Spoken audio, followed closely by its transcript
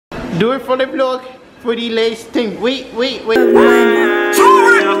Do it for the vlog, for the last thing. Wait.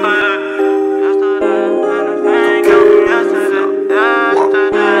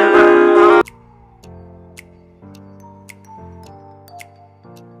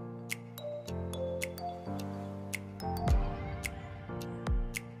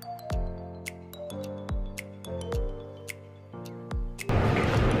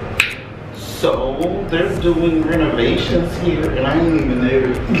 So they're doing renovations here, and I ain't even there.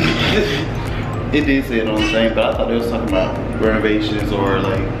 It did say it on the thing, but I thought they was talking about renovations or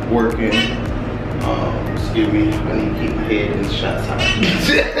like working. Excuse me, I need to keep my head in the shot time.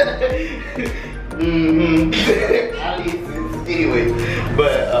 Anyways,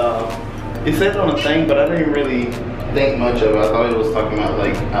 but it said on the thing, but I didn't really think much of it. I thought it was talking about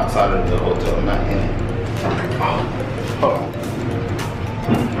like outside of the hotel, not in it. Oh, hold on.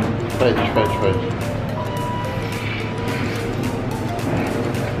 Fudge.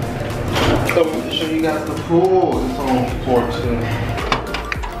 So I'm gonna show you guys the pool. It's on floor 2.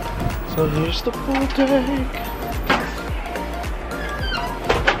 So here's the pool deck.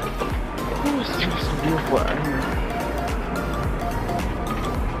 Oh, it's so beautiful out here.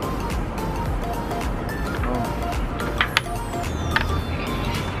 Oh.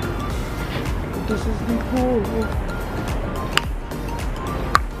 This is the pool.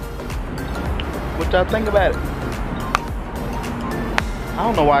 What y'all think about it? I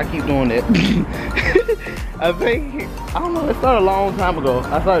don't know why I keep doing it. I don't know, it started a long time ago.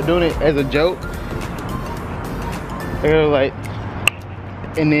 I started doing it as a joke. It was like,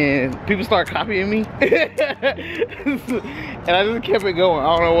 and then people started copying me. And I just kept it going.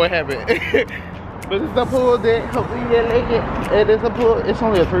 I don't know what happened. But it's a pool deck. Hopefully you like it. It is a pool. It's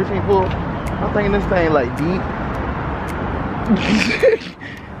only a 3-feet pool. I'm thinking this thing like deep.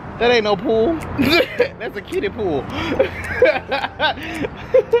 That ain't no pool. That's a kiddie pool.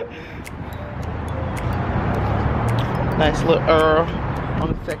 Nice little Earl on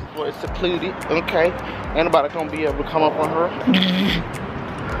the second floor. It's secluded. Okay. Ain't nobody gonna be able to come up on her.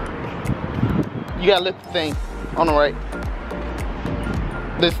 You gotta lift the thing on the right.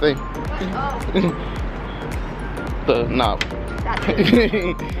 This thing. Oh. The knob.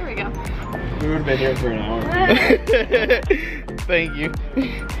 There we go. We would have been here for an hour. Thank you.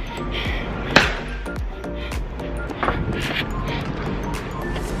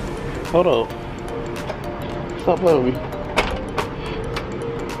 Hold up. Stop playing with me.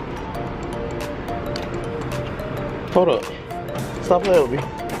 Hold up. Stop playing with me.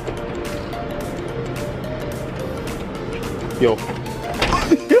 Yo.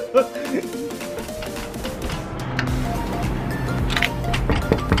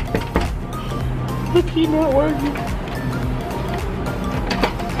 The key not working.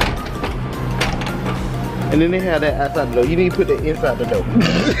 And then they have that outside the door. You need to put that inside the door.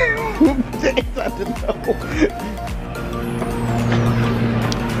 Inside the door.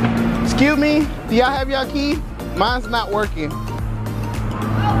 Excuse me, do y'all have y'all key? Mine's not working.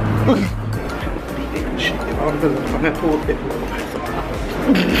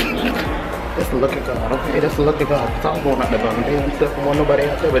 That's the lucky God, okay? That's the lucky God. Cause I was going out there by my damn stuff and want nobody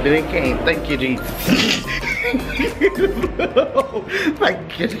out there, but then it came. Thank you, Jesus.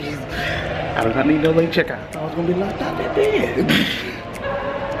 Thank you, Jesus. I do not need no late checkout. I thought I was gonna be locked out that day.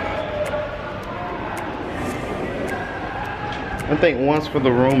 I think one's for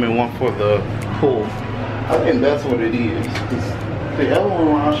the room and one for the pool. I think that's what it is. The other one,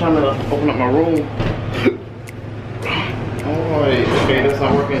 when I was trying to open up my room. Oh, okay, that's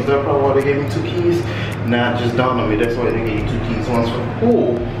not working. Is that probably why they gave me 2 keys? Nah, just dawned on me. That's why they gave you 2 keys. One's for the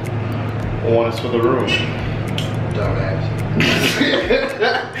pool, one is for the room. Dumbass.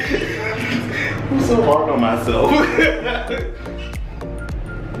 I'm so hard on myself.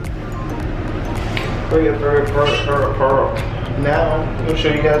 Hurry up. Now, I'm gonna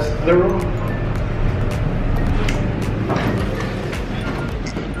show you guys the room.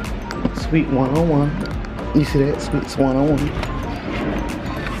 Suite 101. You see that? Suite 101.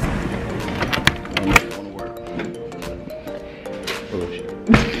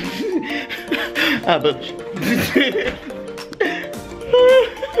 I bet you.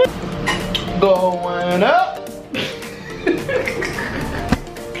 Going up.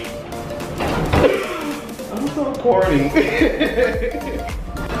 I'm so corny.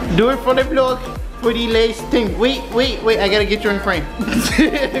 Do it for the vlog, for the last thing. Wait, I gotta get you in frame.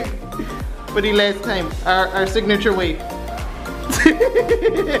 For the last time, our signature wave.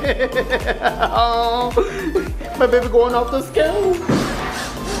 Oh, my baby going off the scale.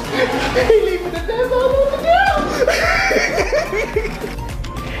 He leaving the dance all over the ground.